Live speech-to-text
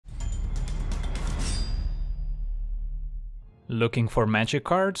Looking for magic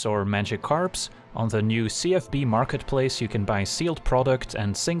cards or magic carps? On the new CFB marketplace you can buy sealed product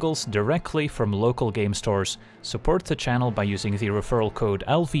and singles directly from local game stores. Support the channel by using the referral code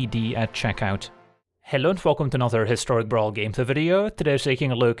LVD at checkout. Hello and welcome to another Historic Brawl gameplay video. Today I'm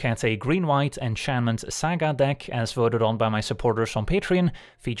taking a look at a green-white enchantment saga deck as voted on by my supporters on Patreon,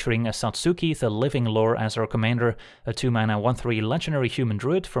 featuring a Satsuki, the Living Lore, as our commander, a 2-mana 1/3 legendary human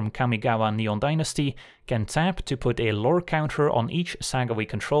druid from Kamigawa Neon Dynasty, can tap to put a lore counter on each saga we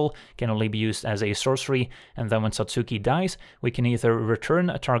control, can only be used as a sorcery, and then when Satsuki dies, we can either return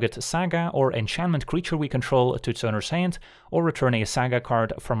a target saga or enchantment creature we control to its owner's hand, or return a saga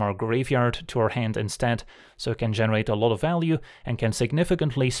card from our graveyard to our hand instead, so it can generate a lot of value and can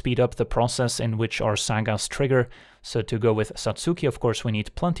significantly speed up the process in which our sagas trigger. So to go with Satsuki, of course, we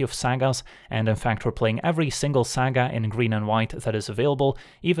need plenty of sagas, and in fact we're playing every single saga in green and white that is available,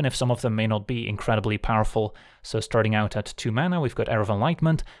 even if some of them may not be incredibly powerful. So starting out at 2 mana, we've got Air of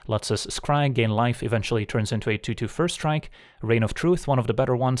Enlightenment, lets us scry, gain life, eventually turns into a 2/2 first strike. Reign of Truth, one of the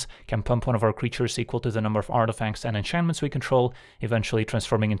better ones, can pump one of our creatures equal to the number of artifacts and enchantments we control, eventually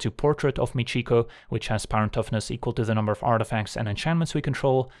transforming into Portrait of Michiko, which has power and toughness equal to the number of artifacts and enchantments we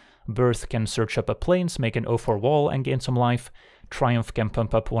control. Birth can search up a plains, make an 0/4 wall and gain some life. Triumph can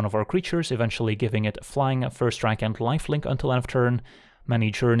pump up one of our creatures, eventually giving it flying, first strike and lifelink until end of turn.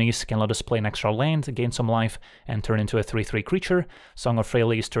 Many Journeys can let us play an extra land, gain some life, and turn into a 3/3 creature. Song of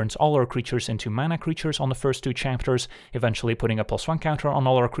Freyalise turns all our creatures into mana creatures on the first 2 chapters, eventually putting a +1 counter on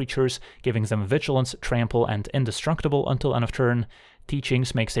all our creatures, giving them Vigilance, Trample, and Indestructible until end of turn.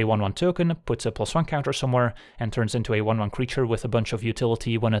 Teachings makes a 1/1 token, puts a +1 counter somewhere, and turns into a 1/1 creature with a bunch of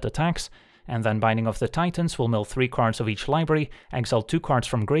utility when it attacks. And then Binding of the Titans will mill 3 cards of each library, exile 2 cards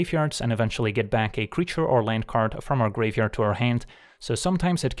from graveyards, and eventually get back a creature or land card from our graveyard to our hand. So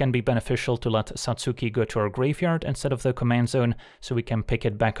sometimes it can be beneficial to let Satsuki go to our graveyard instead of the command zone, so we can pick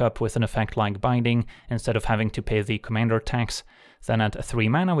it back up with an effect like Binding, instead of having to pay the commander tax. Then at 3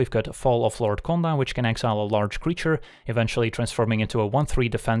 mana we've got Fall of Lord Konda, which can exile a large creature, eventually transforming into a 1/3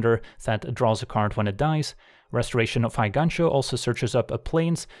 defender that draws a card when it dies. Restoration of Haigansho also searches up a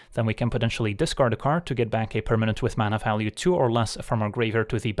plains, then we can potentially discard a card to get back a permanent with mana value 2 or less from our graveyard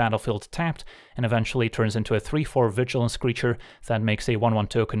to the battlefield tapped, and eventually turns into a 3/4 vigilance creature that makes a 1/1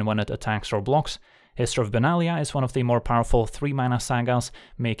 token when it attacks or blocks. History of Benalia is one of the more powerful 3-mana sagas,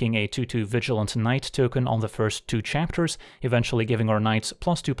 making a 2/2 Vigilant Knight token on the first 2 chapters, eventually giving our knights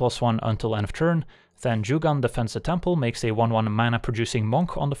 +2/+1 until end of turn. Then Jugan Defends the Temple makes a 1/1 mana-producing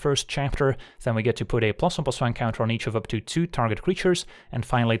monk on the first chapter, then we get to put a +1/+1 counter on each of up to 2 target creatures, and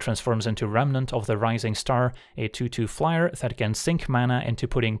finally transforms into Remnant of the Rising Star, a 2/2 flyer that can sink mana into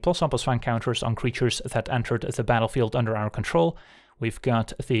putting +1/+1 counters on creatures that entered the battlefield under our control. We've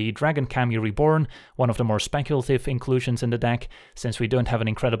got the Dragon Kami Reborn, one of the more speculative inclusions in the deck, since we don't have an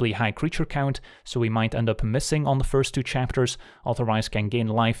incredibly high creature count, so we might end up missing on the first 2 chapters, otherwise can gain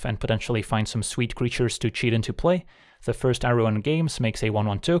life and potentially find some sweet creatures to cheat into play. The first arrow in games makes a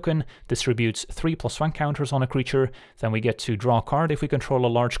 1/1 token, distributes 3 +1 counters on a creature, then we get to draw a card if we control a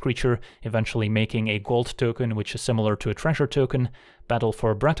large creature, eventually making a gold token, which is similar to a treasure token. Battle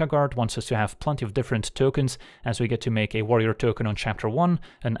for Bretagard wants us to have plenty of different tokens, as we get to make a warrior token on chapter 1,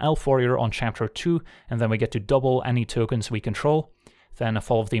 an elf warrior on chapter 2, and then we get to double any tokens we control. Then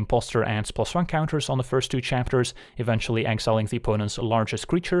Fall of the Imposter adds +1 counters on the first 2 chapters, eventually exiling the opponent's largest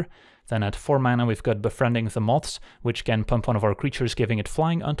creature. Then at 4 mana we've got Befriending the Moths, which can pump one of our creatures, giving it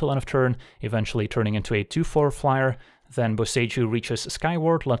flying until end of turn, eventually turning into a 2/4 flyer. Then Boseiju reaches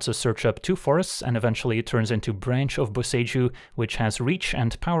Skyward, lets us search up 2 forests, and eventually it turns into Branch of Boseiju, which has reach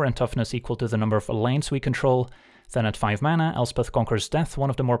and power and toughness equal to the number of lands we control. Then at 5 mana, Elspeth Conquers Death, one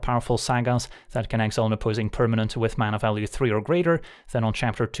of the more powerful sagas that can exile an opposing permanent with mana value 3 or greater, then on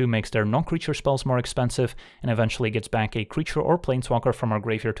chapter 2 makes their non-creature spells more expensive, and eventually gets back a creature or planeswalker from our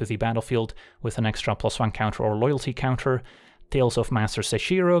graveyard to the battlefield with an extra +1 counter or loyalty counter. Tales of Master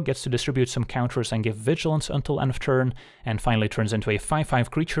Seishiro gets to distribute some counters and give Vigilance until end of turn, and finally turns into a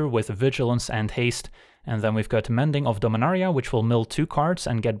 5/5 creature with Vigilance and Haste. And then we've got Mending of Dominaria, which will mill 2 cards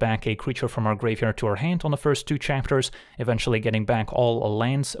and get back a creature from our graveyard to our hand on the first 2 chapters, eventually getting back all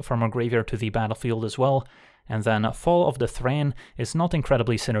lands from our graveyard to the battlefield as well. And then Fall of the Thran is not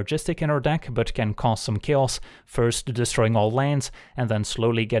incredibly synergistic in our deck, but can cause some chaos, first destroying all lands, and then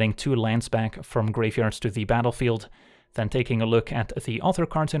slowly getting 2 lands back from graveyards to the battlefield. Then taking a look at the other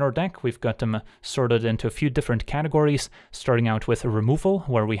cards in our deck, we've got them sorted into a few different categories, starting out with removal,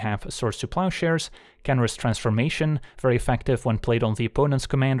 where we have Swords to Plowshares, Kenris Transformation, very effective when played on the opponent's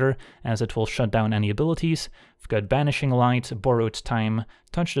commander, as it will shut down any abilities. We've got Banishing Light, Borrowed Time,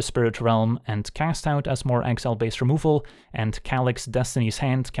 Touch the Spirit Realm, and Cast Out as more exile-based removal, and Calyx Destiny's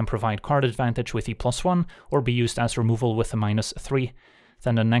Hand can provide card advantage with the +1, or be used as removal with a -3.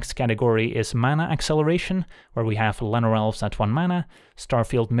 Then the next category is Mana Acceleration, where we have Llanowar Elves at 1 mana,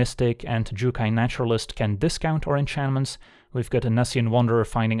 Starfield Mystic and Jukai Naturalist can discount our enchantments. We've got a Nessian Wanderer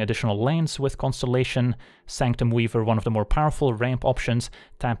finding additional lands with Constellation, Sanctum Weaver, one of the more powerful ramp options,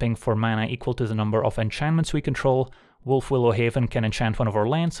 tapping for mana equal to the number of enchantments we control. Wolf Willow Haven can enchant one of our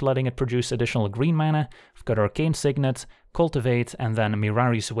lands, letting it produce additional green mana. We've got Arcane Signet, Cultivate, and then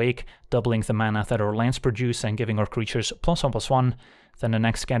Mirari's Wake, doubling the mana that our lands produce and giving our creatures +1/+1. Then the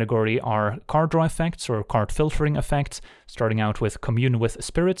next category are card draw effects or card filtering effects, starting out with Commune with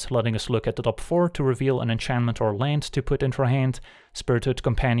Spirits, letting us look at the top 4 to reveal an enchantment or land to put into our hand. Spirited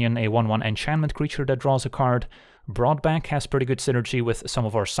Companion, a 1/1 enchantment creature that draws a card. Broadback has pretty good synergy with some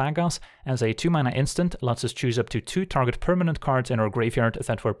of our sagas, as a 2-mana instant lets us choose up to 2 target permanent cards in our graveyard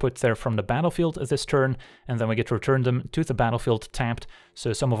that were put there from the battlefield this turn, and then we get to return them to the battlefield tapped,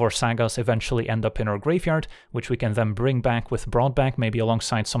 so some of our sagas eventually end up in our graveyard, which we can then bring back with Broadback, maybe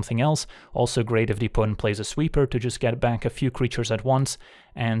alongside something else. Also great if the opponent plays a sweeper to just get back a few creatures at once,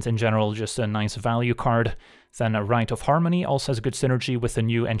 and in general just a nice value card. Then Rite of Harmony also has good synergy with the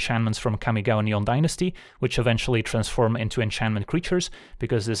new enchantments from Kamigawa Neon Dynasty, which eventually transform into enchantment creatures,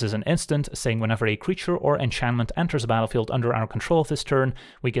 because this is an instant saying whenever a creature or enchantment enters the battlefield under our control this turn,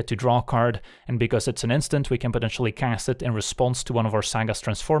 we get to draw a card, and because it's an instant, we can potentially cast it in response to one of our sagas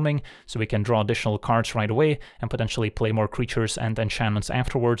transforming, so we can draw additional cards right away and potentially play more creatures and enchantments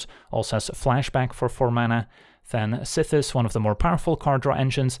afterwards. Also has Flashback for 4 mana. Then Sithis, one of the more powerful card draw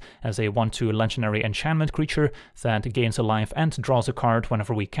engines, as a 1/2 legendary enchantment creature that gains a life and draws a card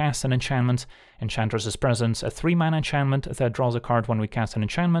whenever we cast an enchantment. Enchantress's Presence, a 3-mana enchantment that draws a card when we cast an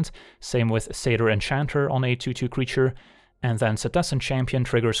enchantment. Same with Satyr Enchanter on a 2/2 creature. And then Setessan Champion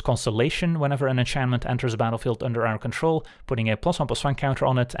triggers Constellation whenever an enchantment enters the battlefield under our control, putting a +1/+1 counter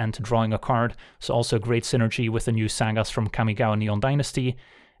on it and drawing a card. So also great synergy with the new sagas from Kamigawa Neon Dynasty.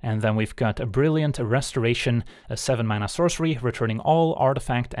 And then we've got a Brilliant Restoration, a 7-mana sorcery, returning all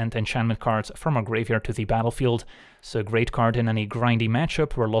artifact and enchantment cards from our graveyard to the battlefield. So a great card in any grindy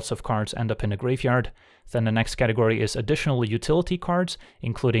matchup where lots of cards end up in the graveyard. Then the next category is additional utility cards,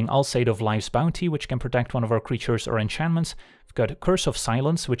 including Alseid of Life's Bounty, which can protect one of our creatures or enchantments. We've got Curse of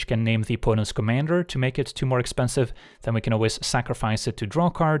Silence, which can name the opponent's commander to make it 2 more expensive. Then we can always sacrifice it to draw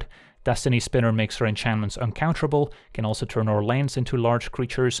a card. Destiny Spinner makes our enchantments uncounterable, can also turn our lands into large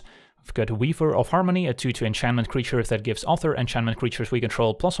creatures. We've got Weaver of Harmony, a 2/2 enchantment creature that gives other enchantment creatures we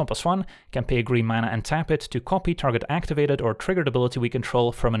control +1/+1, can pay a green mana and tap it to copy target activated or triggered ability we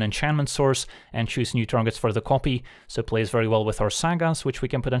control from an enchantment source and choose new targets for the copy, so plays very well with our sagas, which we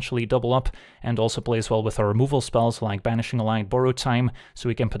can potentially double up, and also plays well with our removal spells like Banishing Light, Borrowed Time, so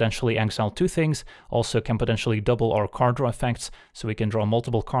we can potentially exile 2 things, also can potentially double our card draw effects, so we can draw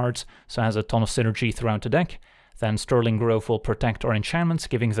multiple cards, so it has a ton of synergy throughout the deck. Then Sterling Grove will protect our enchantments,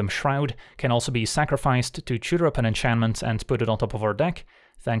 giving them Shroud, can also be sacrificed to tutor up an enchantment and put it on top of our deck.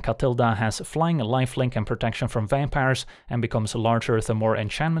 Then Catilda has Flying, Lifelink, and protection from vampires, and becomes larger the more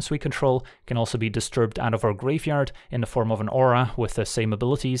enchantments we control, can also be disturbed out of our graveyard in the form of an aura with the same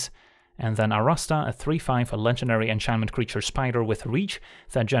abilities. And then Arasta, a 3/5 legendary enchantment creature spider with reach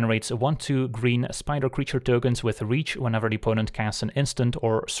that generates 1/2 green spider creature tokens with reach whenever the opponent casts an instant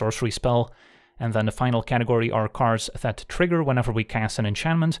or sorcery spell. And then the final category are cards that trigger whenever we cast an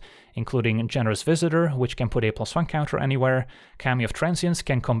enchantment, including Generous Visitor, which can put a +1 counter anywhere. Kami of Transience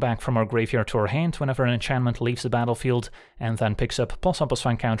can come back from our graveyard to our hand whenever an enchantment leaves the battlefield, and then picks up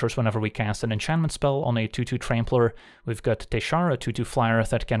 +1/+1 counters whenever we cast an enchantment spell on a 2/2 Trampler. We've got Teshar, a 2/2 flyer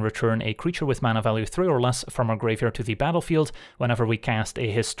that can return a creature with mana value 3 or less from our graveyard to the battlefield whenever we cast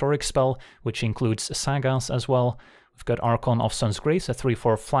a historic spell, which includes sagas as well. We've got Archon of Sun's Grace, a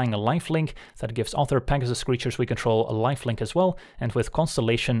 3/4 flying lifelink that gives other Pegasus creatures we control a lifelink as well, and with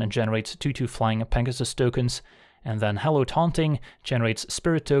Constellation generates 2/2 flying Pegasus tokens. And then Hallowed Haunting generates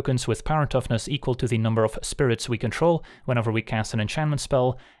spirit tokens with power toughness equal to the number of spirits we control whenever we cast an enchantment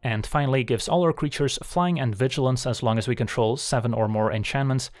spell, and finally gives all our creatures flying and vigilance as long as we control 7 or more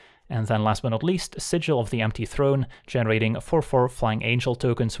enchantments. And then last but not least, Sigil of the Empty Throne, generating 4/4 flying angel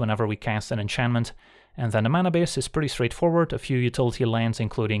tokens whenever we cast an enchantment. And then the mana base is pretty straightforward, a few utility lands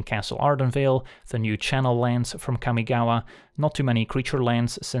including Castle Ardenvale, the new channel lands from Kamigawa, not too many creature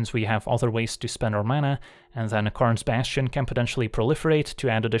lands since we have other ways to spend our mana, and then a Karn's Bastion can potentially proliferate to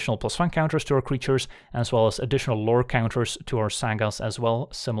add additional +1 counters to our creatures, as well as additional lore counters to our sagas as well,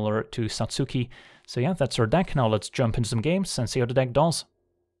 similar to Satsuki. So yeah, that's our deck. Now let's jump into some games and see how the deck does.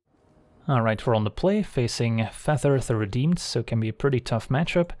 Alright, we're on the play, facing Feather the Redeemed, so it can be a pretty tough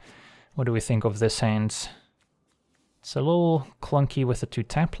matchup. What do we think of this hand? It's a little clunky with the 2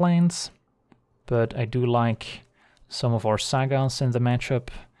 tap lands, but I do like some of our sagas in the matchup,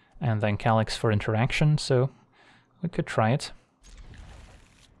 and then Calyx for interaction, so we could try it.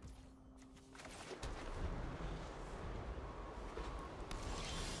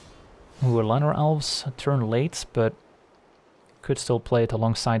 Ooh, Llanowar Elves, a turn late, but could still play it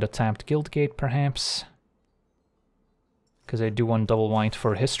alongside a tapped Guildgate, perhaps. Because I do want double white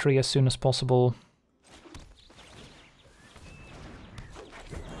for history as soon as possible.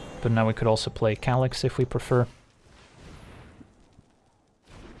 But now we could also play Calyx if we prefer.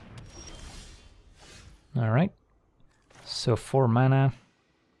 Alright. So 4 mana.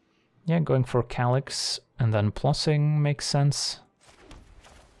 Yeah, going for Calyx and then plussing makes sense.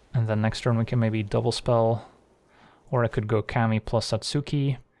 And then next turn we can maybe double spell. Or I could go Kami plus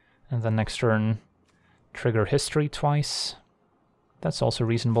Satsuki. And then next turn trigger history twice. That's also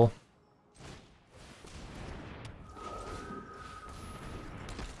reasonable.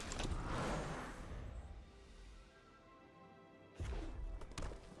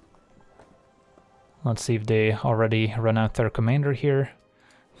 Let's see if they already run out their commander here.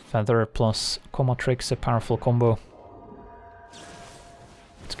 Feather plus Comatrix, a powerful combo.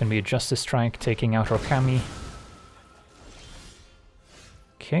 It's gonna be a Justice Strike taking out our Kami.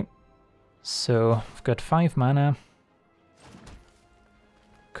 Okay, so I've got 5 mana.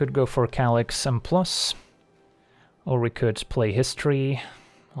 Could go for Calyx and plus, or we could play history,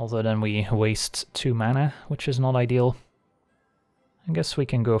 although then we waste 2 mana, which is not ideal. I guess we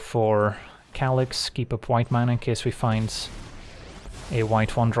can go for Calyx, keep up white mana in case we find a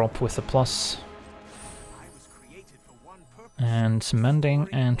white 1-drop with a plus. And Mending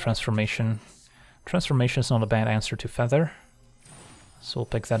and Transformation. Transformation is not a bad answer to Feather, so we'll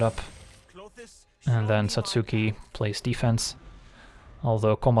pick that up. And then Satsuki plays defense.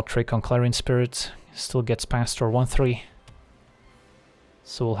 Although Combat Trick on Clarion Spirit still gets past our 1/3.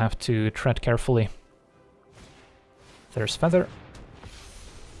 So we'll have to tread carefully. There's Feather.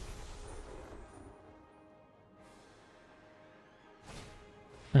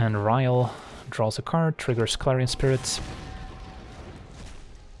 And Ryle draws a card, triggers Clarion Spirit.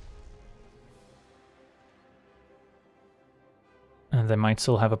 And they might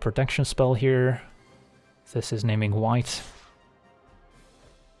still have a protection spell here. This is naming white.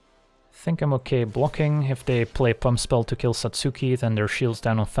 I think I'm okay blocking. If they play Pump Spell to kill Satsuki, then their shield's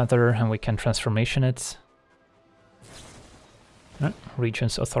down on Feather and we can transformation it.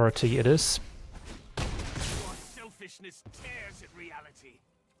 Regent's Authority it is.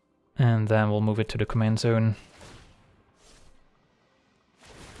 And then we'll move it to the command zone.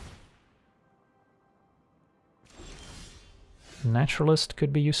 Naturalist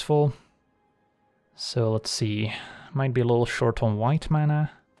could be useful. So let's see. Might be a little short on white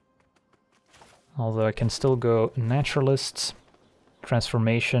mana. Although I can still go Naturalist,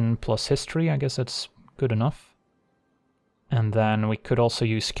 Transformation plus History, I guess that's good enough. And then we could also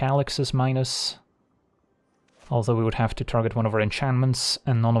use Calyx as minus. Although we would have to target one of our enchantments,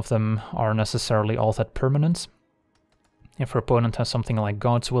 and none of them are necessarily all that permanent. If our opponent has something like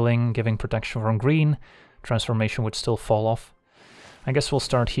God's Willing, giving protection from green, Transformation would still fall off. I guess we'll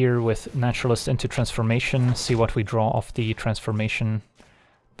start here with Naturalist into Transformation, see what we draw off the Transformation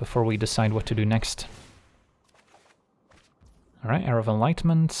before we decide what to do next. Alright, Arrow of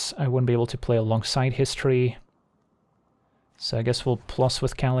Enlightenment. I wouldn't be able to play alongside History, so I guess we'll plus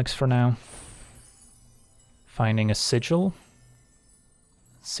with Calyx for now. Finding a Sigil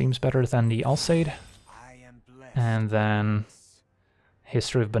seems better than the Alseid. And then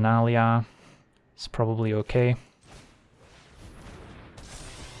History of Benalia is probably okay.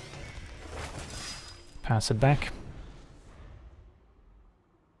 Pass it back.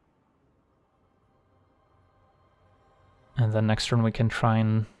 And then next turn we can try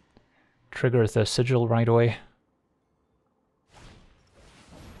and trigger the Sigil right away.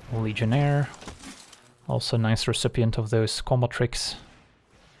 Legionnaire. Also a nice recipient of those combo tricks.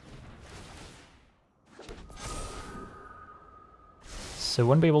 So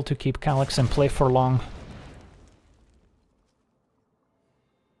won't be able to keep Calyx in play for long.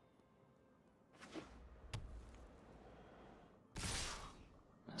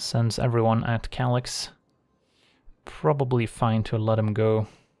 Sends everyone at Calyx. Probably fine to let him go.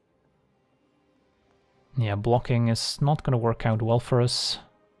 Yeah, blocking is not going to work out well for us.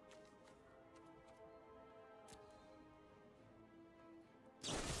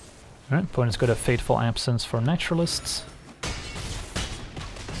 Alright, opponent's got a Fateful Absence for Naturalists.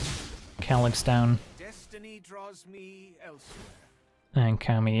 Calyx down. Destiny draws me elsewhere. And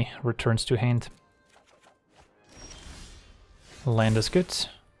Kami returns to hand. Land is good.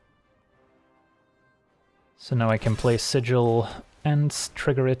 So now I can play Sigil and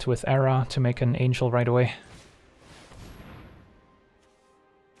trigger it with Era to make an Angel right away.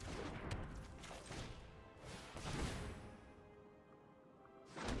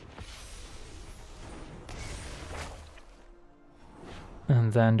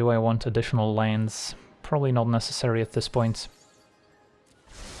 And then do I want additional lands? Probably not necessary at this point.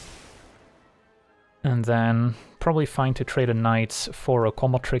 And then probably fine to trade a knight for a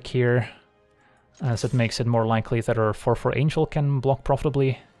combo trick here, as it makes it more likely that our 4/4 Angel can block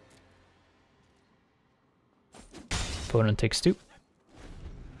profitably. Opponent takes 2.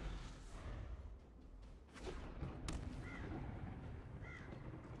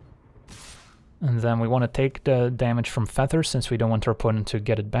 And then we want to take the damage from Feather, since we don't want our opponent to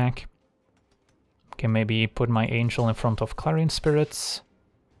get it back. Can maybe put my Angel in front of Clarion Spirits,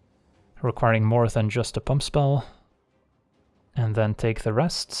 requiring more than just a pump spell. And then take the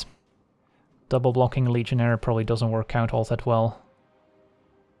rest. Double blocking Legionnaire probably doesn't work out all that well.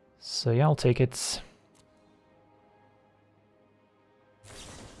 So yeah, I'll take it.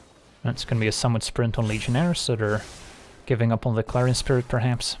 It's going to be a Summit Sprint on Legionnaire, so they're giving up on the Clarion Spirit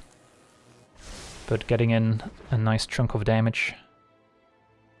perhaps. But getting in a nice chunk of damage.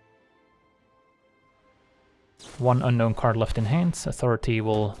 One unknown card left in hand. Authority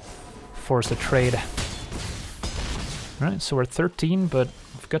will force a trade. Alright, so we're 13, but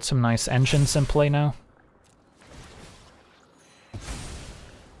we've got some nice engines in play now.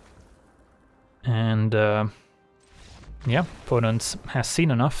 And yeah, opponent has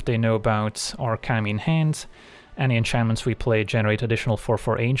seen enough. They know about our Kami in hand. Any enchantments we play generate additional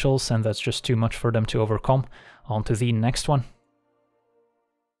 4/4 Angels, and that's just too much for them to overcome. On to the next one.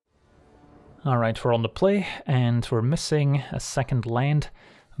 Alright, we're on the play, and we're missing a second land.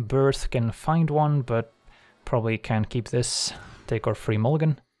 Birth can find one, but probably can't keep this. Take our free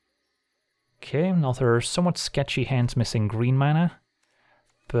mulligan. Okay, another somewhat sketchy hand missing green mana.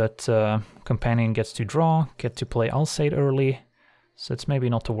 But Companion gets to draw, get to play Alseid early, so it's maybe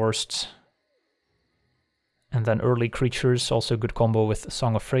not the worst. And then early creatures, also a good combo with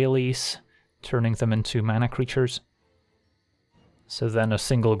Song of Freyalise, turning them into mana creatures. So then a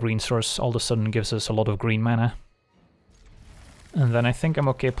single green source all of a sudden gives us a lot of green mana. And then I think I'm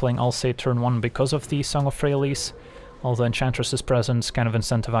okay playing Alseid turn 1 because of the Song of Freyalise, although Enchantress's presence kind of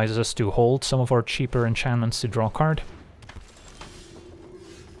incentivizes us to hold some of our cheaper enchantments to draw a card.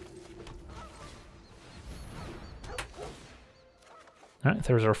 Alright,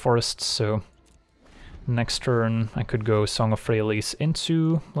 there's our forests, so next turn I could go Song of Freyalise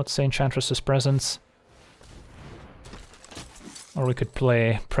into, let's say, Enchantress's presence. Or we could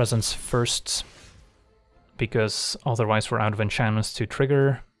play Presence first, because otherwise we're out of enchantments to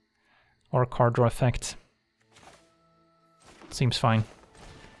trigger our card draw effect. Seems fine.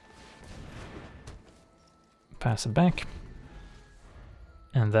 Pass it back.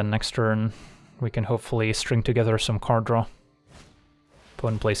 And then next turn we can hopefully string together some card draw.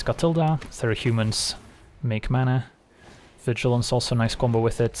 Opponent plays Catilda, their humans make mana. Vigilance also a nice combo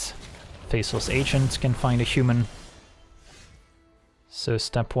with it. Faceless Agent can find a human. So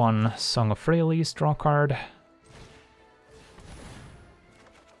step 1, Song of Freyalise, draw card.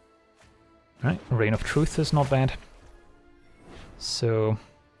 Right, Reign of Truth is not bad. So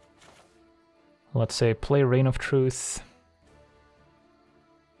let's say play Reign of Truth.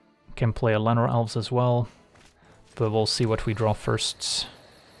 Can play a Lenor Elves as well, but we'll see what we draw first.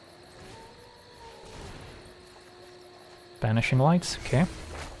 Banishing Light, okay.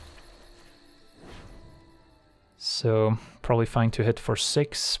 So probably fine to hit for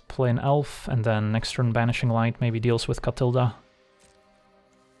 6, play an Elf, and then next turn Banishing Light maybe deals with Catilda.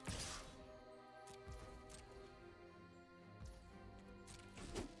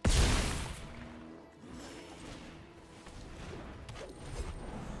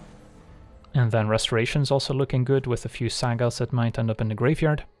 And then Restoration's also looking good with a few Sagas that might end up in the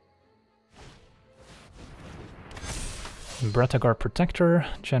graveyard. Bretagar Protector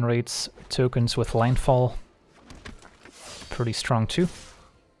generates tokens with landfall. Pretty strong too.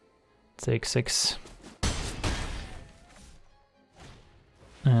 Take 6.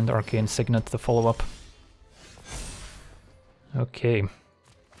 And Arcane Signet the follow-up. Okay.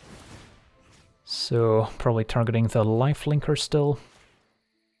 So probably targeting the life linker still.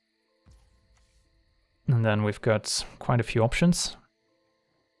 And then we've got quite a few options,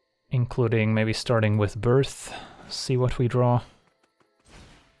 including maybe starting with Birth, see what we draw.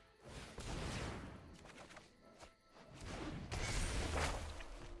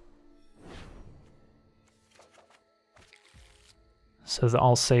 So the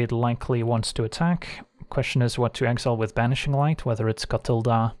Alseid likely wants to attack. Question is what to exile with Banishing Light, whether it's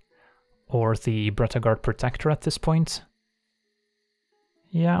Catilda or the Bretagard Protector at this point.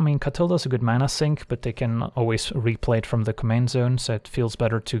 Yeah, I mean, Catilda's a good mana sink, but they can always replay it from the command zone, so it feels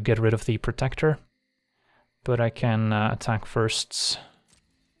better to get rid of the Protector. But I can attack first.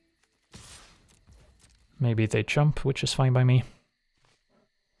 Maybe they jump, which is fine by me.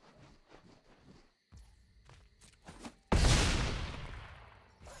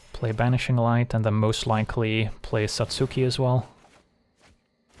 Play Banishing Light, and then most likely play Satsuki as well.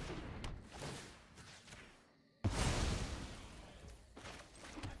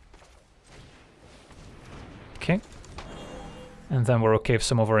 Okay. And then we're okay if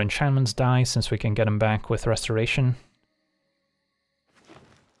some of our enchantments die, since we can get them back with Restoration.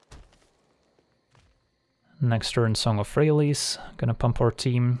 Next turn, Song of Freyalise. Gonna pump our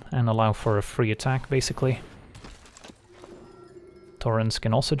team and allow for a free attack, basically. Torrents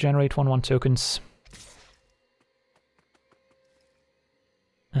can also generate 1/1 tokens.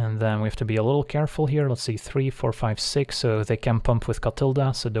 And then we have to be a little careful here. Let's see, 3, 4, 5, 6. So they can pump with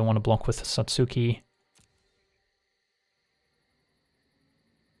Catilda, so don't want to block with Satsuki.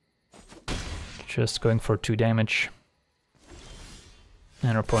 Just going for 2 damage.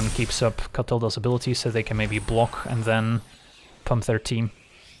 And our opponent keeps up Catilda's ability, so they can maybe block and then pump their team.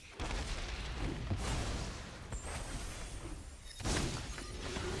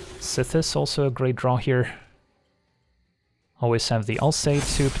 Sithis, also a great draw here. Always have the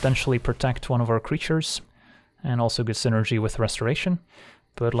Alseid to potentially protect one of our creatures, and also good synergy with Restoration.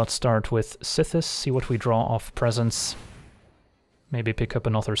 But let's start with Sithis, see what we draw off Presence. Maybe pick up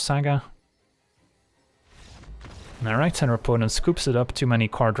another Saga. Alright, and our opponent scoops it up. Too many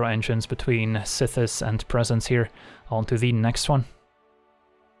card draw engines between Sithis and Presence here. On to the next one.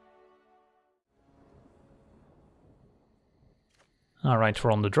 Alright,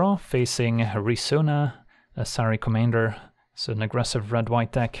 we're on the draw, facing Risona, a Sari commander. So an aggressive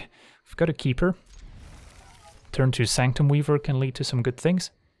red-white deck. We've got a keeper. Turn 2 Sanctum Weaver can lead to some good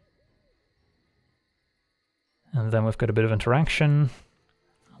things. And then we've got a bit of interaction.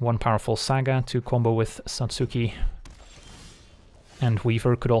 1 powerful Saga to combo with Satsuki. And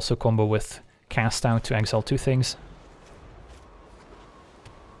Weaver could also combo with Cast Out to exile 2 things.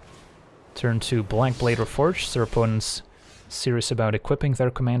 Turn 2 Black Blade Reforged, so our opponent's serious about equipping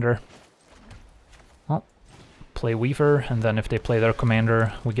their commander. Well, play Weaver, and then if they play their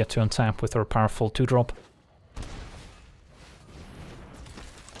commander, we get to untap with our powerful 2-drop.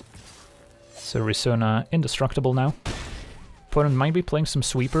 So Risona indestructible now. Opponent might be playing some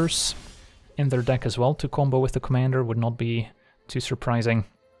sweepers in their deck as well to combo with the commander, would not be too surprising.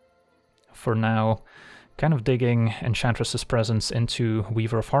 For now, kind of digging Enchantress's Presence into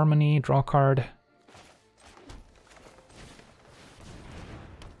Weaver of Harmony, draw a card.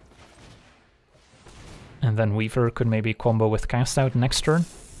 And then Weaver could maybe combo with Cast Out next turn.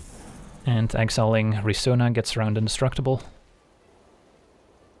 And exiling Risona gets around indestructible.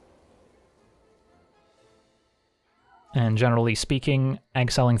 And generally speaking,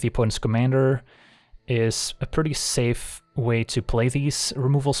 exiling the opponent's commander is a pretty safe way to play these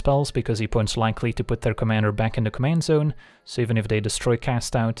removal spells, because the opponent's likely to put their commander back in the command zone, so even if they destroy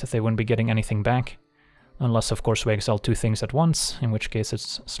Cast Out, they wouldn't be getting anything back. Unless, of course, we exile 2 things at once, in which case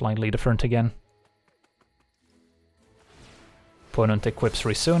it's slightly different again. Opponent equips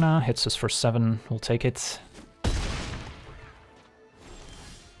Risona, hits us for 7, we'll take it.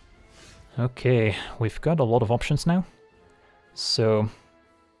 Okay, we've got a lot of options now. So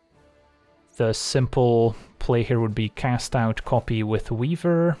the simple play here would be Cast Out, copy with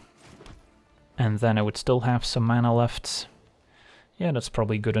Weaver, and then I would still have some mana left. Yeah, that's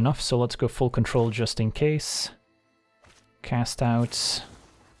probably good enough, so let's go full control just in case. Cast Out,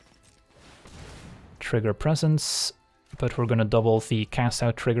 trigger Presence, but we're gonna double the Cast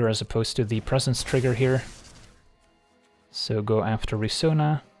Out trigger as opposed to the Presence trigger here. So go after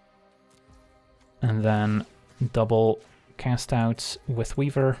Risona, and then double Cast Out with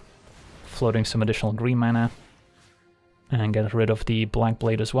Weaver, floating some additional green mana, and get rid of the Black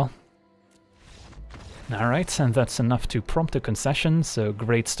Blade as well. Alright, and that's enough to prompt a concession, so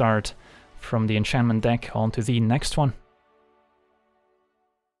great start from the enchantment deck. On to the next one.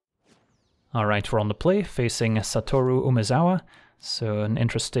 Alright, we're on the play, facing Satoru Umezawa. So an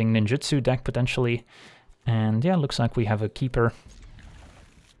interesting ninjutsu deck potentially. And yeah, looks like we have a keeper.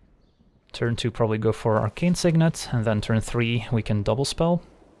 Turn 2 probably go for Arcane Signet, and then turn 3 we can double spell.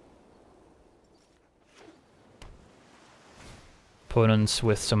 Opponents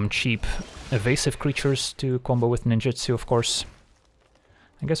with some cheap evasive creatures to combo with ninjutsu, of course.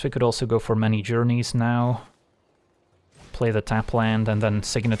 I guess we could also go for Many Journeys now. Play the tap land, and then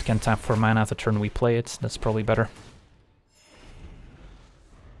Signet can tap for mana the turn we play it. That's probably better.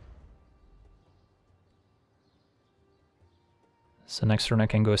 So next turn I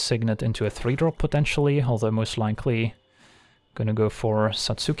can go Signet into a 3-drop potentially, although most likely gonna go for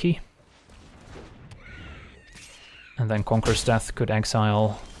Satsuki. And then Conqueror's Death could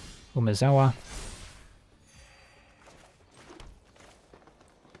exile Umezawa.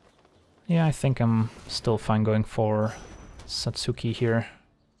 Yeah, I think I'm still fine going for Satsuki here.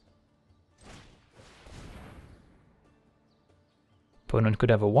 Opponent could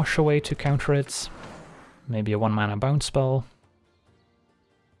have a Wash Away to counter it. Maybe a 1-mana bounce spell.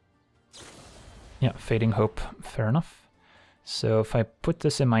 Yeah, Fading Hope, fair enough. So if I put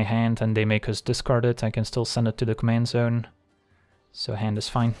this in my hand and they make us discard it, I can still send it to the command zone. So hand is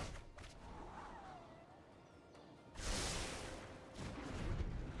fine.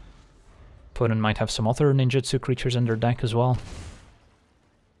 Opponent might have some other ninjutsu creatures in their deck as well.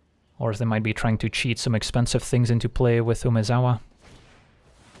 Or they might be trying to cheat some expensive things into play with Umezawa.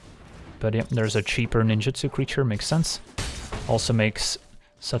 But yeah, there's a cheaper ninjutsu creature, makes sense. Also makes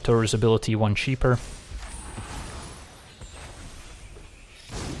Satoru's ability 1 cheaper.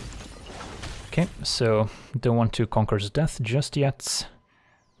 Okay, so don't want to Conqueror's Death just yet,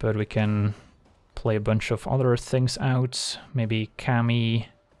 but we can play a bunch of other things out. Maybe Kami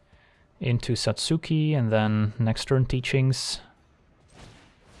into Satsuki, and then next turn Teachings.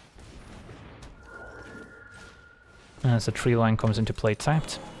 As the tree line comes into play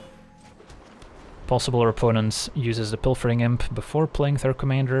tapped. Possible our opponent uses the Pilfering Imp before playing their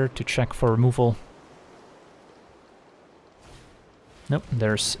commander to check for removal. Nope,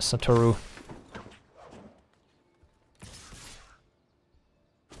 there's Satoru.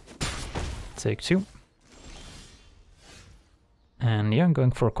 Take 2. And yeah,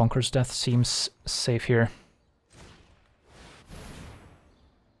 going for Conqueror's Death seems safe here.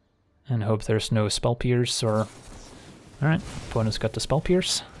 And hope there's no Spell Pierce or... Alright, opponent's got the Spell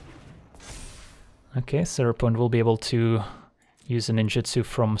Pierce. Okay, so our opponent will be able to use a ninjutsu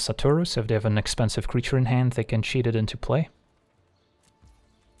from Satoru, so if they have an expensive creature in hand, they can cheat it into play.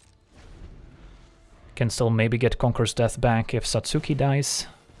 Can still maybe get Conqueror's Death back if Satsuki dies.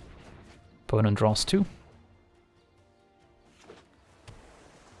 Opponent draws 2.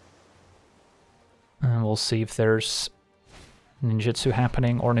 And we'll see if there's ninjutsu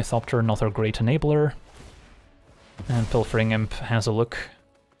happening. Ornithopter, another great enabler. And Pilfering Imp has a look.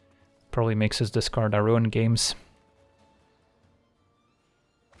 Probably makes us discard our own games.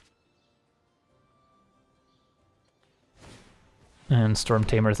 And Storm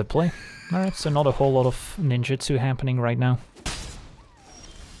Tamer the play. Alright, so not a whole lot of ninjutsu happening right now.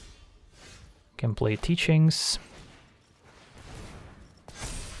 Can play Teachings.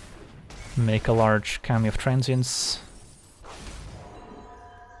 Make a large Kami of Transience.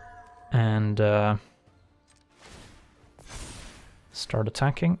 And start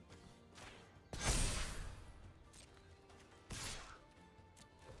attacking.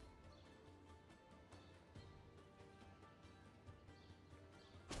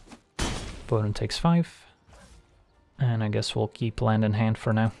 Opponent takes 5. And I guess we'll keep land in hand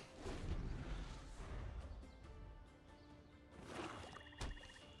for now.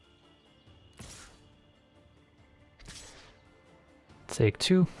 Take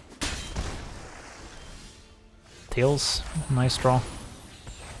 2. Tails, nice draw.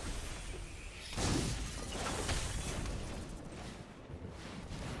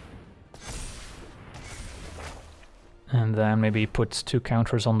 And then maybe put 2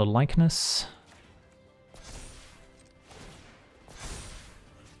 counters on the likeness.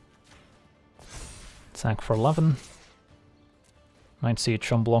 Attack for 11. Might see a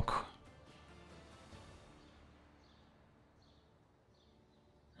chum block.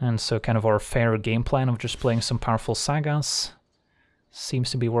 And so kind of our fair game plan of just playing some powerful sagas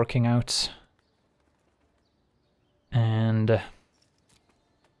seems to be working out. And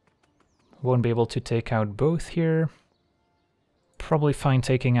won't be able to take out both here. Probably fine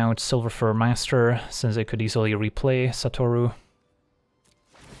taking out Silver Fur Master, since they could easily replay Satoru.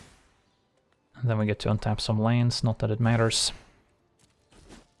 And then we get to untap some lands, not that it matters.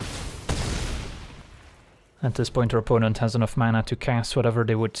 At this point our opponent has enough mana to cast whatever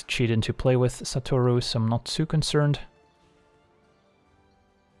they would cheat into play with Satoru, so I'm not too concerned.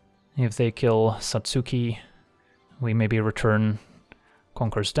 If they kill Satsuki, we maybe return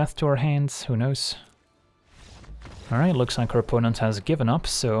Conqueror's Death to our hands, who knows. Alright, looks like our opponent has given up,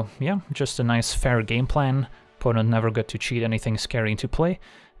 so yeah, just a nice fair game plan. Opponent never got to cheat anything scary into play,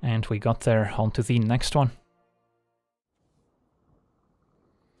 and we got there. On to the next one.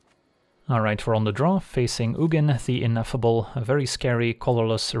 Alright, we're on the draw, facing Ugin, the Ineffable, a very scary,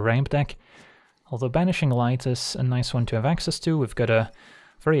 colorless ramp deck. Although Banishing Light is a nice one to have access to, we've got a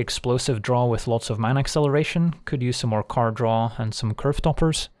very explosive draw with lots of mana acceleration. Could use some more card draw and some curve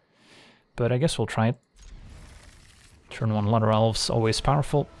toppers, but I guess we'll try it. Turn 1 Letter Elves, always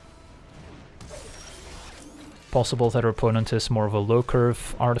powerful. Possible that our opponent is more of a low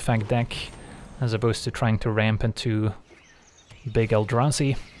curve artifact deck, as opposed to trying to ramp into big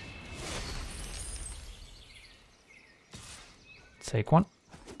Eldrazi. Take one.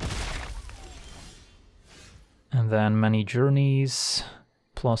 And then Many Journeys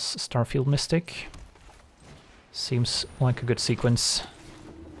plus Starfield Mystic. Seems like a good sequence.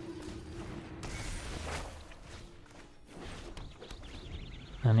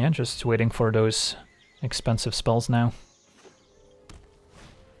 And yeah, just waiting for those expensive spells now.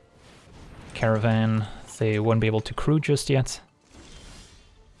 Caravan, they won't be able to crew just yet.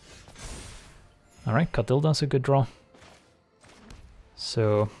 Alright, Catilda's a good draw.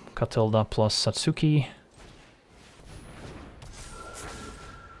 So, Catilda plus Satsuki.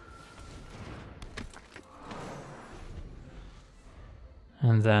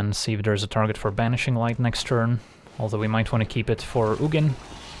 And then see if there's a target for Banishing Light next turn, although we might want to keep it for Ugin.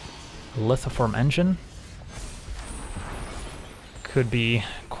 Lithoform Engine. Could be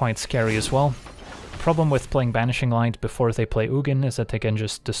quite scary as well. Problem with playing Banishing Light before they play Ugin is that they can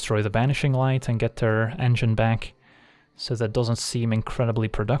just destroy the Banishing Light and get their engine back, so that doesn't seem incredibly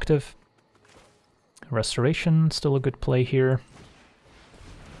productive. Restoration, still a good play here.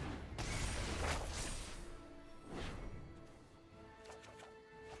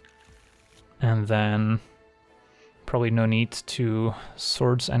 And then probably no need to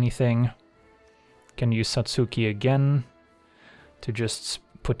swords anything. Can use Satsuki again to just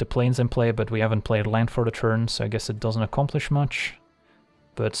put the planes in play, but we haven't played land for the turn, so I guess it doesn't accomplish much.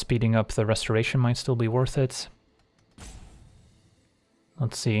 But speeding up the restoration might still be worth it.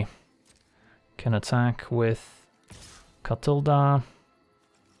 Let's see. Can attack with Catilda.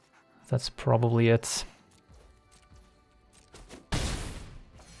 That's probably it.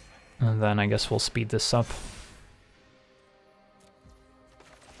 And then I guess we'll speed this up.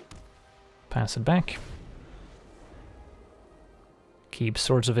 Pass it back. Keep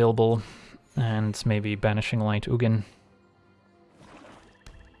swords available, and maybe Banishing Light Ugin.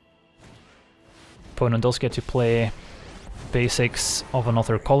 Opponent does get to play basics of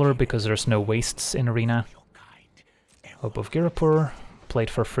another color because there's no wastes in Arena. Hope of Girapur, played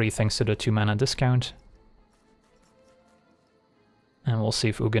for free thanks to the 2 mana discount. And we'll see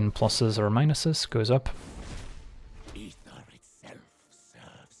if Ugin pluses or minuses, goes up.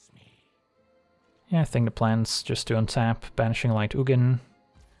 Yeah, I think the plan's just to untap Banishing Light Ugin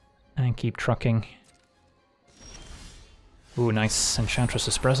and keep trucking. Ooh, nice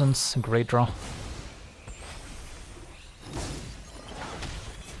Enchantress's Presence, great draw.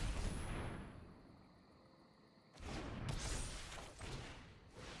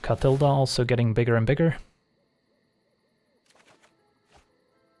 Catilda also getting bigger and bigger.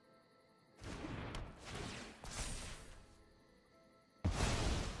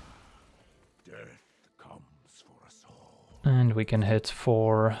 And we can hit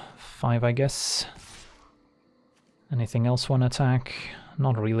for 5, I guess. Anything else want to attack?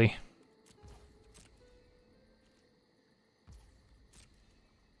 Not really.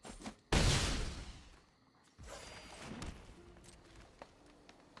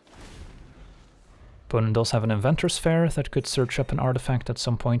 Opponent does have an Inventor's Fair that could search up an artifact at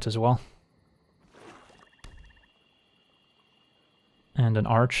some point as well. And an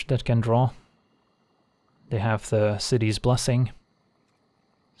Arch that can draw. They have the City's Blessing.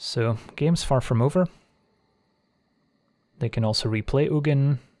 So, game's far from over. They can also replay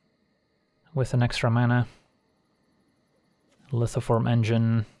Ugin with an extra mana. Lithoform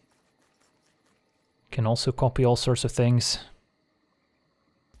Engine can also copy all sorts of things.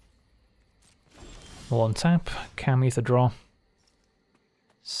 We'll untap, Kami the draw.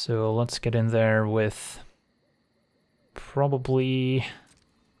 So let's get in there with probably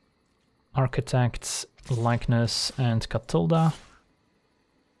Architect, Likeness, and Catilda.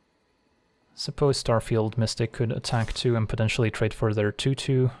 Suppose Starfield Mystic could attack too and potentially trade for their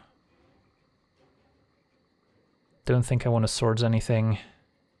 2/2. Don't think I want to swords anything.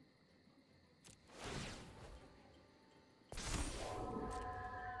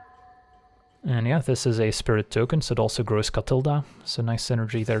 And yeah, this is a spirit token, so it also grows Catilda, so nice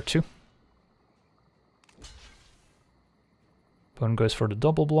synergy there too. Opponent goes for the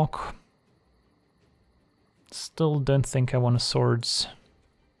double block. Still don't think I want a swords.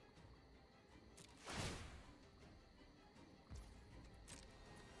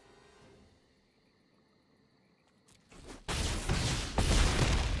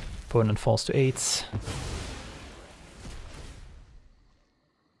 Opponent falls to 8.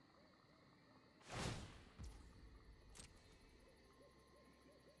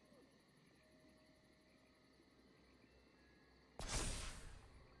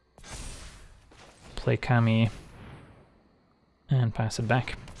 Play Kami and pass it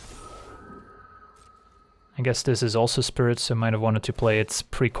back. I guess this is also Spirit, so might have wanted to play its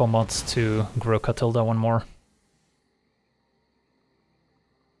pre-combat to grow Catilda one more.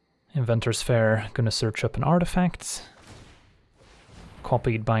 Inventor's Fair, gonna search up an artifact.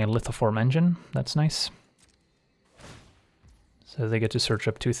 Copied by a Lithoform engine, that's nice. So they get to search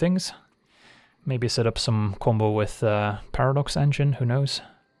up 2 things. Maybe set up some combo with Paradox engine, who knows.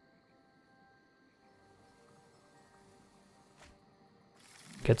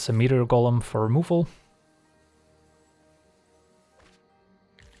 Gets a Meteor Golem for removal.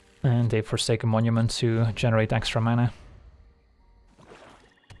 And a Forsaken Monument to generate extra mana.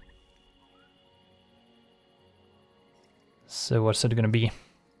 So what's it gonna be?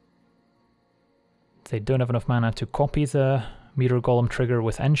 They don't have enough mana to copy the Meteor Golem trigger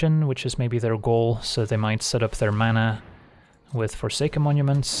with Engine, which is maybe their goal, so they might set up their mana with Forsaken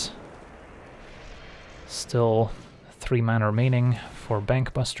Monuments. Still 3 mana remaining for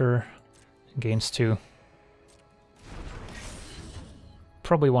Bankbuster, gains 2.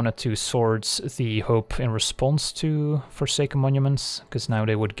 Probably wanted to Swords the Hope in response to Forsaken Monuments, because now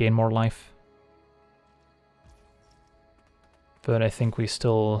they would gain more life. But I think we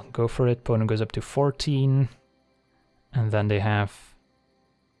still go for it. Opponent goes up to 14. And then they have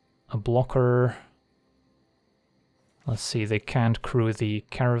a blocker. Let's see, they can't crew the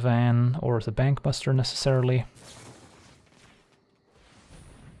Caravan or the Bankbuster necessarily.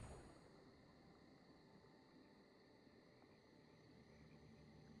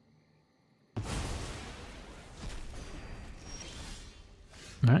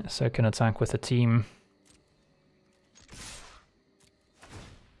 Alright, so I can attack with a team.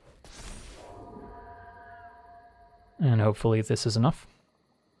 And hopefully this is enough.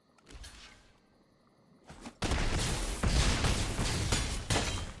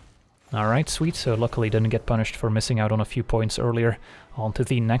 Alright, sweet, so luckily didn't get punished for missing out on a few points earlier. On to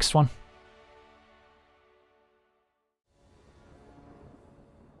the next one.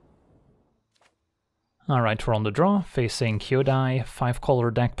 Alright, we're on the draw, facing Kyodai, 5-color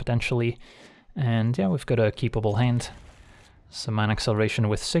deck potentially. And yeah, we've got a keepable hand. Some mana acceleration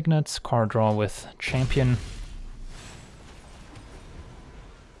with Signet, card draw with Champion.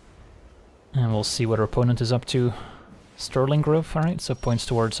 And we'll see what our opponent is up to. Sterling Grove, alright, so points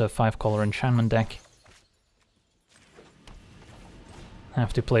towards a 5-color enchantment deck.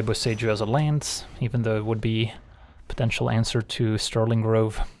 Have to play Boseiju as a land, even though it would be potential answer to Sterling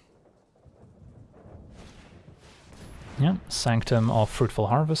Grove. Yeah, Sanctum of Fruitful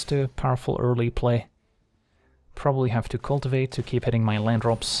Harvest, a powerful early play. Probably have to cultivate to keep hitting my land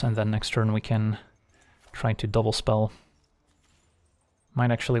drops, and then next turn we can try to double spell.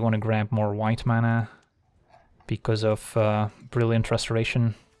 Might actually want to grab more white mana because of Brilliant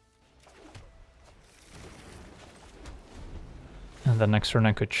Restoration. And then next turn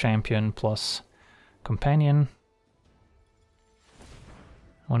I could Champion plus Companion.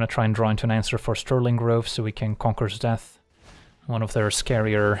 I want to try and draw into an answer for Sterling Grove so we can Conquer's Death. One of their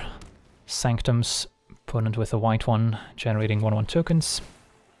scarier Sanctums. Opponent with a white one, generating 1/1 tokens.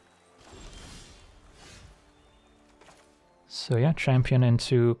 So yeah, Champion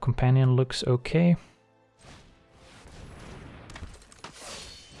into Companion looks okay.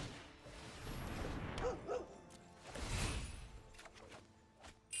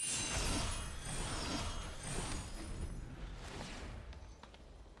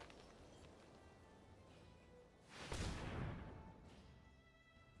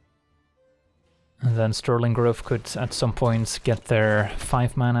 And then Sterling Grove could at some point get their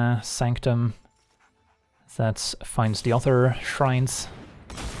 5 mana Sanctum. That finds the other shrines,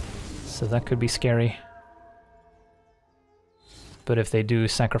 so that could be scary. But if they do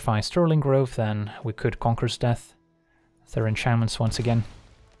sacrifice Sterling Grove, then we could Conquer's Death. Their enchantments once again.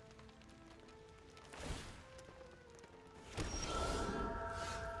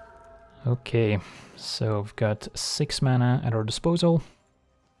 Okay, so we've got 6 mana at our disposal.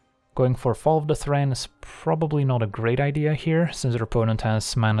 Going for Fall of the Thran is probably not a great idea here, since their opponent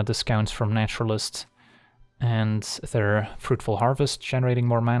has mana discounts from Naturalist and their Fruitful Harvest generating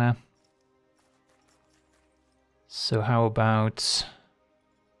more mana. So how about...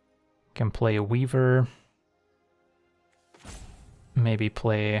 can play a Weaver, maybe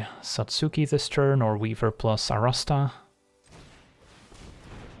play Satsuki this turn, or Weaver plus Arasta.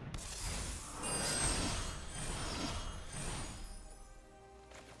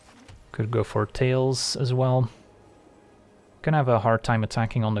 Could go for Tails as well. Gonna have a hard time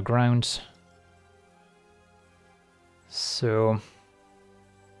attacking on the ground. So...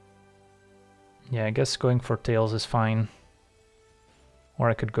 yeah, I guess going for Tails is fine. Or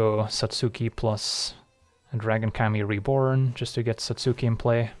I could go Satsuki plus a Dragon Kami Reborn, just to get Satsuki in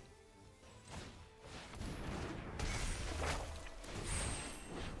play.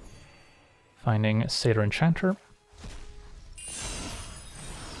 Finding Satyr Enchanter.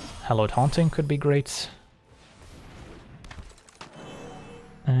 Hallowed Haunting could be great.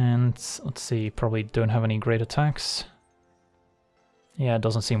 And let's see, probably don't have any great attacks. Yeah, it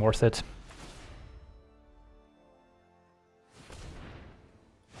doesn't seem worth it.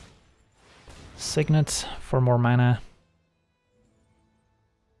 Signet for more mana.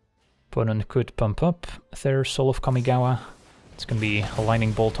 Opponent could pump up their Soul of Kamigawa. It's gonna be a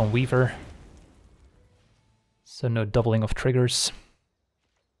Lightning Bolt on Weaver. So no doubling of triggers.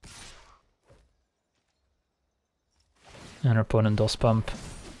 And our opponent does pump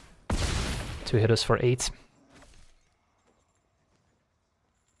to hit us for 8.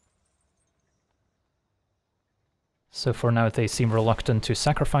 So for now they seem reluctant to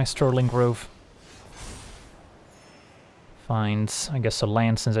sacrifice Sterling Grove. Find, I guess, a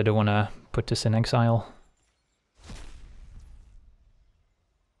land, since I don't want to put this in exile.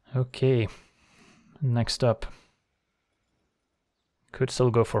 Okay, next up. Could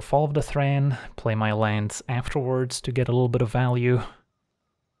still go for Fall of the Thran, play my lands afterwards to get a little bit of value.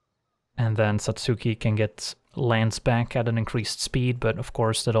 And then Satsuki can get lands back at an increased speed, but of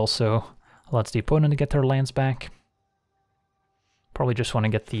course that also lets the opponent get their lands back. Probably just want to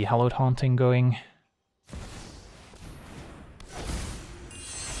get the Hallowed Haunting going.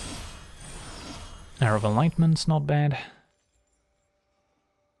 Arrow of Enlightenment's not bad.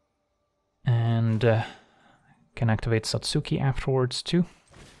 And can activate Satsuki afterwards too.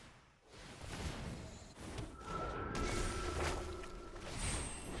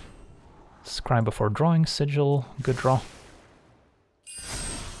 Scry before drawing, Sigil, good draw.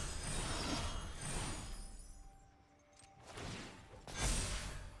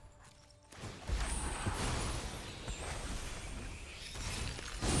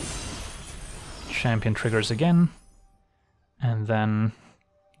 Champion triggers again, and then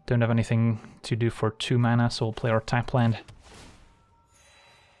don't have anything to do for 2 mana, so we'll play our tap land.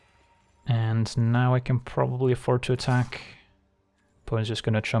 And now I can probably afford to attack. Opponent's just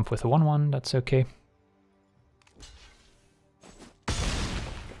gonna jump with a 1/1, that's okay.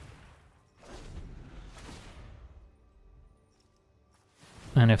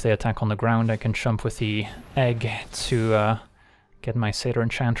 And if they attack on the ground, I can jump with the egg to get my Satyr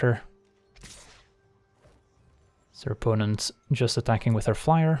Enchanter. Their opponent's just attacking with their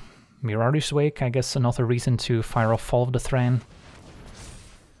flyer. Mirari's Wake, I guess another reason to fire off Fall of the Thran.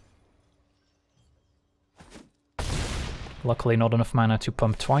 Luckily not enough mana to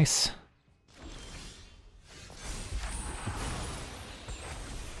pump twice.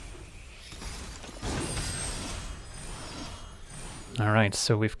 Alright,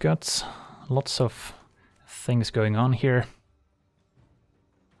 so we've got lots of things going on here.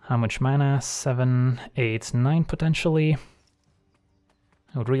 How much mana? 7, 8, 9 potentially.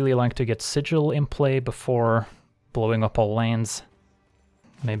 I would really like to get Sigil in play before blowing up all lands.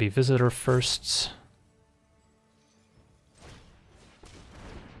 Maybe Visitor first.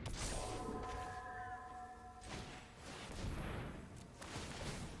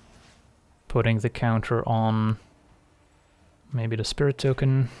 Putting the counter on maybe the Spirit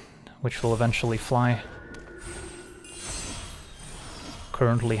Token, which will eventually fly.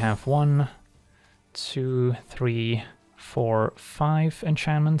 Currently have 1, 2, 3, 4, 5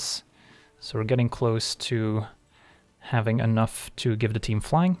 enchantments, so we're getting close to having enough to give the team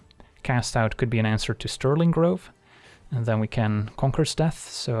flying. Cast Out could be an answer to Sterling Grove, and then we can Conquer's Death,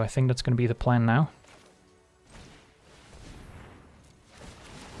 so I think that's going to be the plan now.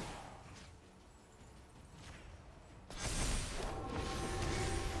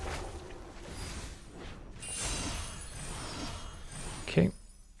 Okay.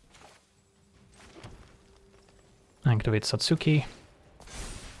 Activate Satsuki.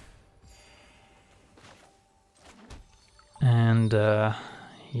 And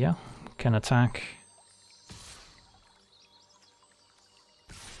Yeah, can attack.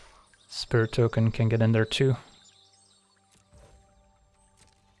 Spirit token can get in there too.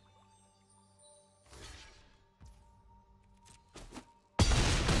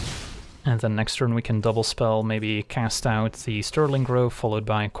 And then next turn we can double spell, maybe cast out the Sterling Grove followed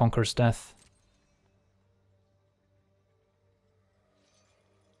by Conquer's Death.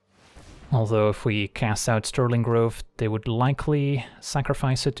 Although if we cast out Sterling Grove, they would likely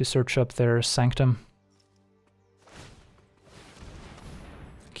sacrifice it to search up their Sanctum.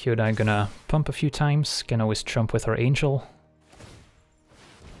 Kyodai gonna pump a few times, can always jump with our Angel.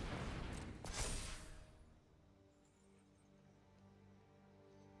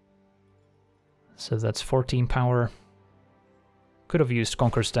 So that's 14 power. Could have used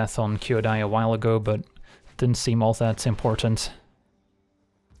Conquer's Death on Kyodai a while ago, but didn't seem all that important.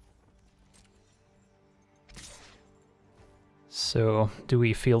 So, do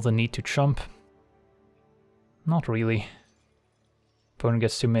we feel the need to jump? Not really. Opponent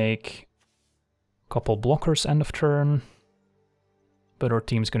gets to make a couple blockers end of turn, but our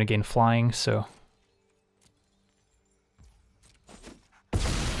team's gonna gain flying, so...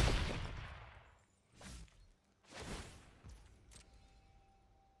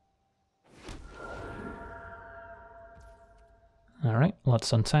 Alright,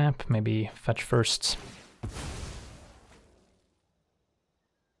 let's untap, maybe fetch first.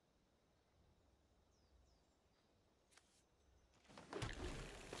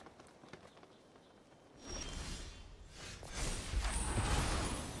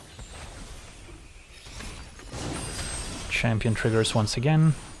 Champion triggers once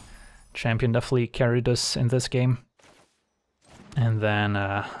again. Champion definitely carried us in this game. And then,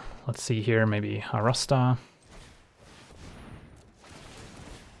 let's see here, maybe Arasta.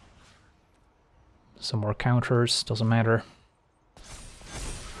 Some more counters, doesn't matter.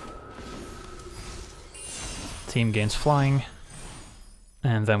 Team gains flying.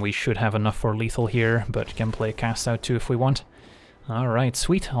 And then we should have enough for lethal here, but can play cast out too if we want. Alright,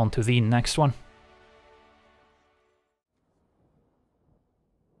 sweet, on to the next one.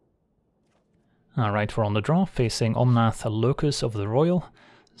 Alright, we're on the draw, facing Omnath Locus of the Royal.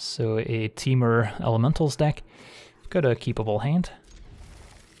 So a Teamer Elementals deck. Got a keepable hand.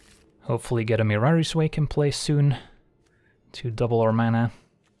 Hopefully get a Mirari's Wake in play soon to double our mana.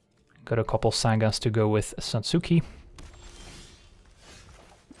 Got a couple Sagas to go with Satsuki.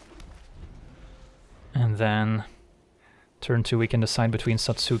 And then turn 2 we can decide between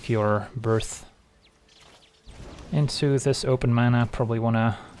Satsuki or Birth. Into this open mana, probably want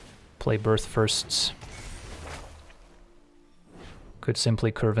to play Birth first. Could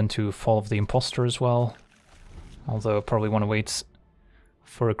simply curve into Fall of the Impostor as well. Although probably want to wait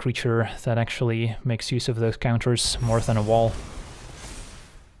for a creature that actually makes use of those counters more than a wall.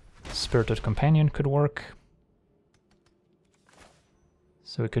 Spirited Companion could work.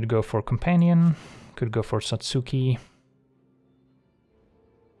 So we could go for Companion, could go for Satsuki.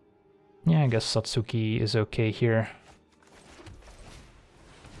 Yeah, I guess Satsuki is okay here.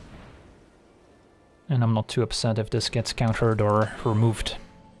 And I'm not too upset if this gets countered or removed.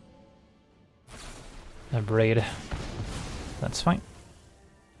 A Braid, that's fine.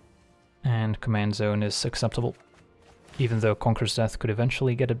 And Command Zone is acceptable, even though Conquer's Death could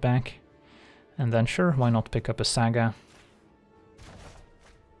eventually get it back. And then sure, why not pick up a Saga?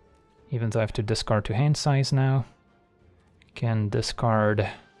 Even though I have to discard to hand size now. Can discard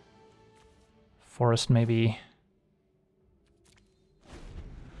Forest maybe.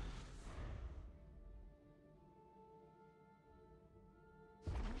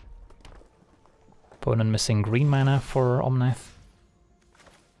 Opponent missing green mana for Omnath.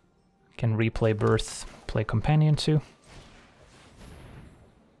 Can replay Birth, play Companion too.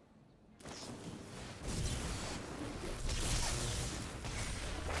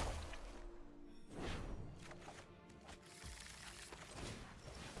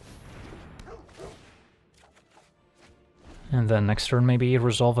 And then next turn maybe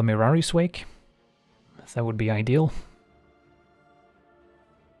resolve a Mirari's Wake. That would be ideal.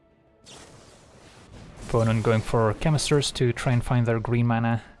 Opponent going for Chemisters to try and find their green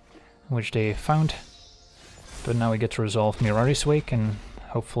mana, which they found. But now we get to resolve Mirari's Wake, and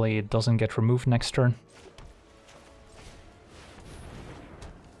hopefully it doesn't get removed next turn.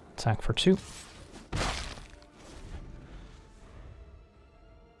 Attack for 2.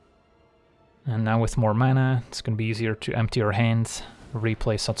 And now with more mana, it's going to be easier to empty our hand,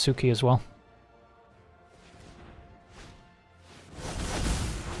 replay Satsuki as well.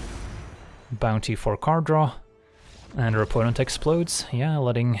 Bounty for card draw, and our opponent explodes. Yeah,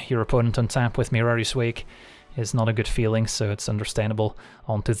 letting your opponent untap with Mirari's Wake is not a good feeling, so it's understandable.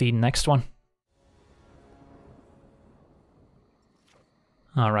 On to the next one.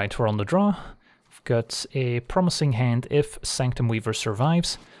 Alright, we're on the draw. We've got a promising hand if Sanctum Weaver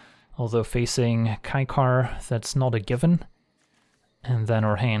survives, although facing Kaikar, that's not a given. And then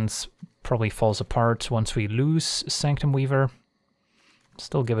our hands probably falls apart once we lose Sanctum Weaver.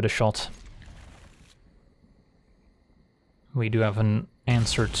 Still give it a shot. We do have an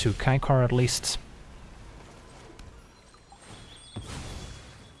answer to Kaikar at least.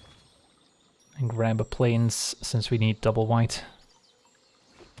 And grab a plains since we need double white.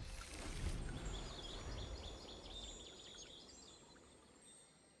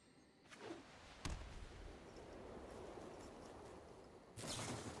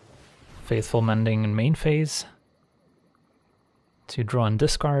 Faithful Mending in main phase. To draw and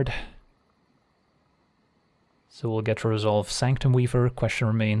discard. So we'll get to resolve Sanctum Weaver. Question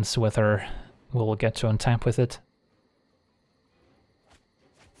remains whether we'll get to untap with it.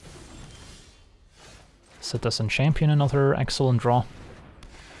 Citizen Champion, another excellent draw.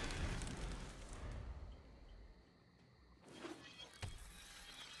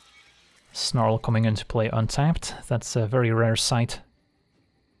 Snarl coming into play untapped. That's a very rare sight.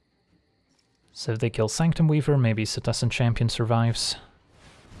 So if they kill Sanctum Weaver, maybe Citizen Champion survives.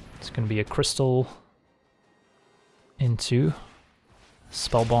 It's going to be a crystal into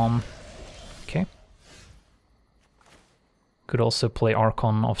Spell Bomb. Okay. Could also play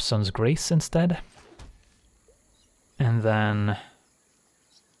Archon of Sun's Grace instead. And then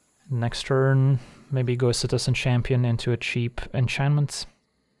next turn, maybe go Citizen Champion into a cheap enchantment.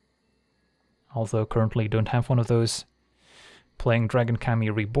 Although currently don't have one of those. Playing Dragon Kami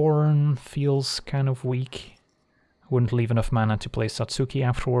Reborn feels kind of weak. Wouldn't leave enough mana to play Satsuki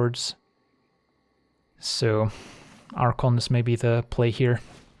afterwards. So Archon is maybe the play here.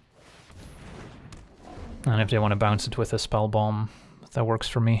 And if they want to bounce it with a Spell Bomb, that works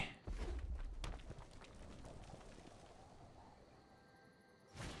for me.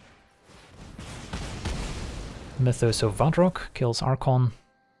 Mythos of Vadrok kills Archon.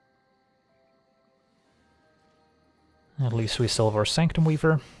 At least we still have our Sanctum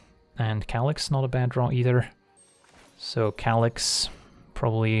Weaver. And Calyx, not a bad draw either. So Calyx,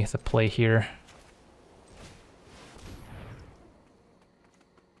 probably the play here.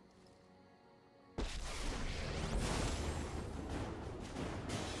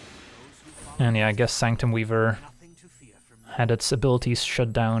 And yeah, I guess Sanctum Weaver had its abilities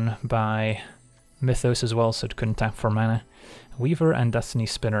shut down by Mythos as well, so it couldn't tap for mana. Weaver and Destiny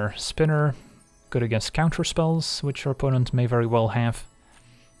Spinner. Spinner, good against counter spells, which our opponent may very well have.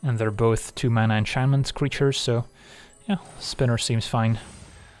 And they're both 2 mana enchantment creatures, so yeah, Spinner seems fine.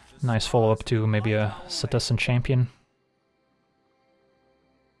 Nice follow-up to maybe a Citizen Champion.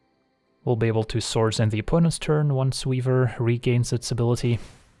 We'll be able to Swords in the opponent's turn once Weaver regains its ability.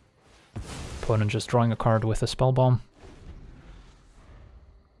 Opponent just drawing a card with a Spell Bomb.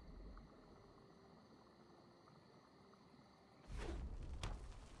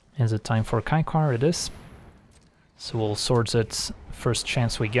 Is it time for Kaikar? It is. So we'll Swords it first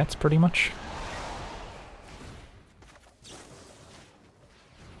chance we get, pretty much.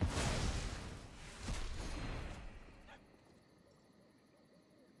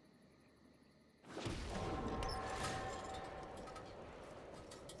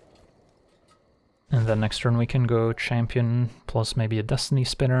 And then next turn we can go Champion plus maybe a Destiny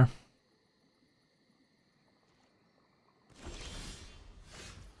Spinner.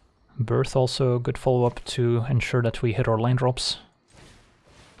 Birth also a good follow-up to ensure that we hit our land drops.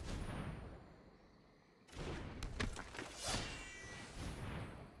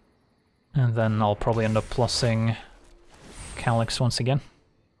 And then I'll probably end up plussing Calyx once again.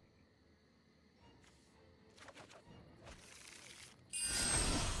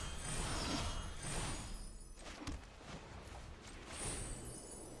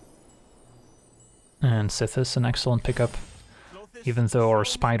 And Sithis, an excellent pickup. Even though our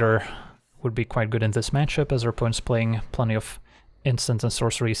Spider would be quite good in this matchup, as our opponent's playing plenty of instants and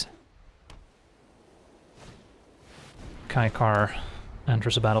sorceries. Kaikar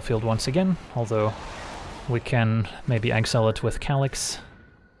enters the battlefield once again, although we can maybe exile it with Calyx.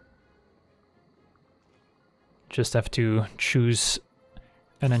 Just have to choose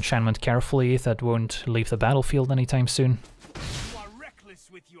an enchantment carefully that won't leave the battlefield anytime soon. You are reckless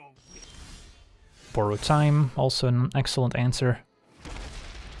with your wit. Borrow Time, also an excellent answer.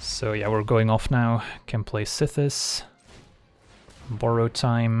 So yeah, we're going off now. Can play Sithis. Borrow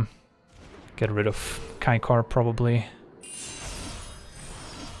Time. Get rid of Kaikar probably.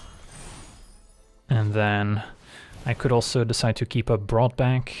 And then I could also decide to keep a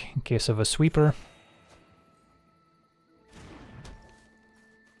Broadback in case of a sweeper.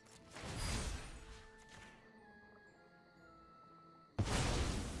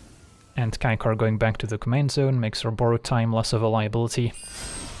 And Kaikar going back to the command zone makes our borrowed time less of a liability.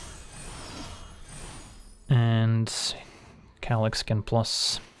 And Calyx can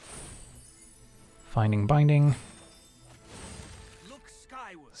plus Finding Binding.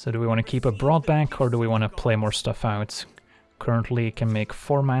 So do we want to keep a Broadback, or do we want to play more stuff out? Currently can make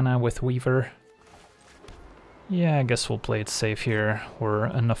 4 mana with Weaver. Yeah, I guess we'll play it safe here. We're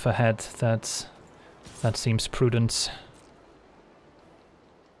enough ahead that seems prudent.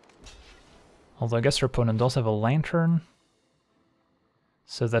 Although I guess our opponent does have a Lantern,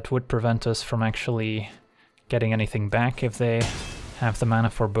 so that would prevent us from actually getting anything back if they have the mana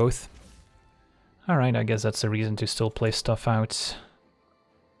for both. Alright, I guess that's a reason to still play stuff out.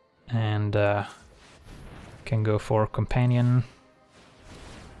 And can go for Companion.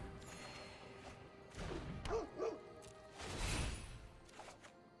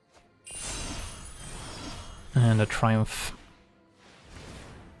 And a Triumph.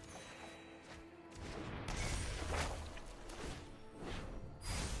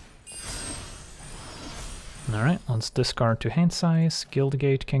 Alright, let's discard to hand size.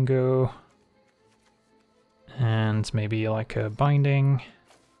 Guildgate can go. And maybe like a Binding.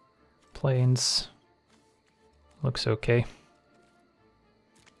 Plains. Looks okay.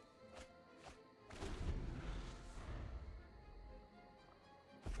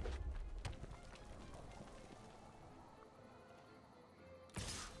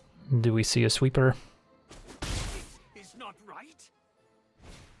 Do we see a sweeper? Is not right.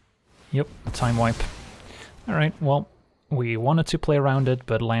 Yep, time wipe. Alright, well, we wanted to play around it,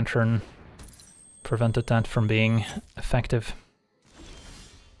 but Lantern prevented that from being effective.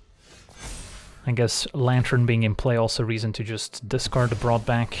 I guess Lantern being in play also reason to just discard the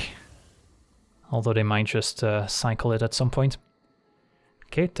Broadback, although they might just cycle it at some point.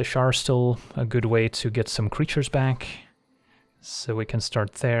 Okay, Teshar still a good way to get some creatures back, so we can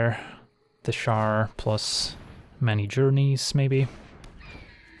start there. Teshar plus Many Journeys, maybe.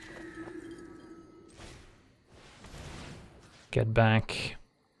 Get back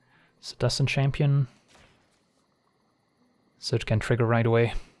Sedescent Champion, so it can trigger right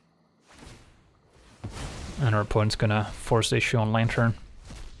away. And our opponent's gonna force the issue on Lantern.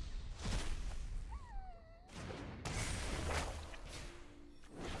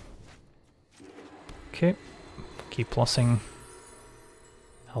 Okay, keep plussing.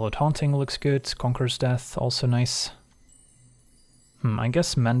 Hallowed Haunting looks good. Conqueror's Death, also nice. I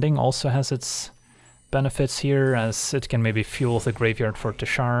guess Mending also has its benefits here, as it can maybe fuel the graveyard for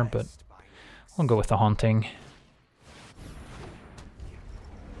Teshar, but we'll go with the Haunting.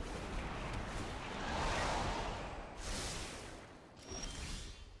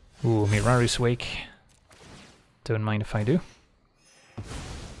 Ooh, Mirari's Wake. Don't mind if I do.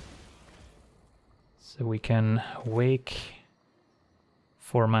 So we can Wake.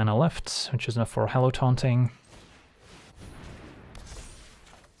 4 mana left, which is enough for Hallowed Haunting.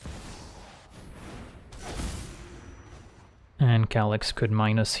 And Calyx could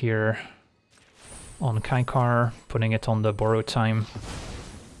minus here on Kaikar, putting it on the borrowed time.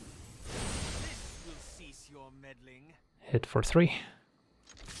 Hit for 3.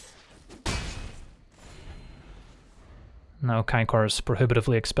 Now Kaikar is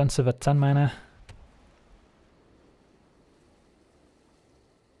prohibitively expensive at 10 mana.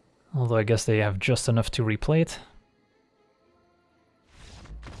 Although I guess they have just enough to replay it.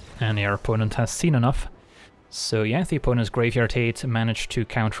 And our opponent has seen enough. So yeah, the opponent's Graveyard Hate managed to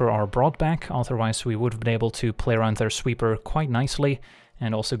counter our Broadback, otherwise we would have been able to play around their sweeper quite nicely.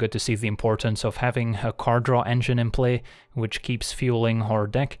 And also good to see the importance of having a card draw engine in play, which keeps fueling our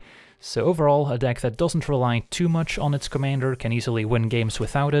deck. So overall, a deck that doesn't rely too much on its commander, can easily win games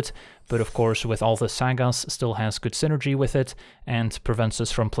without it, but of course with all the Sagas still has good synergy with it, and prevents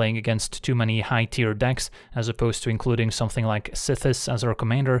us from playing against too many high-tier decks, as opposed to including something like Sithis as our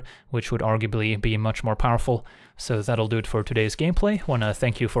commander, which would arguably be much more powerful. So that'll do it for today's gameplay. Wanna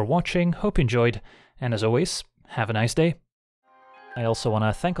thank you for watching, hope you enjoyed, and as always, have a nice day. I also want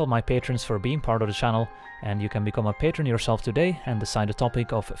to thank all my patrons for being part of the channel, and you can become a patron yourself today and decide the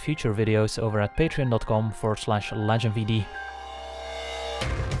topic of future videos over at patreon.com/LegenVD.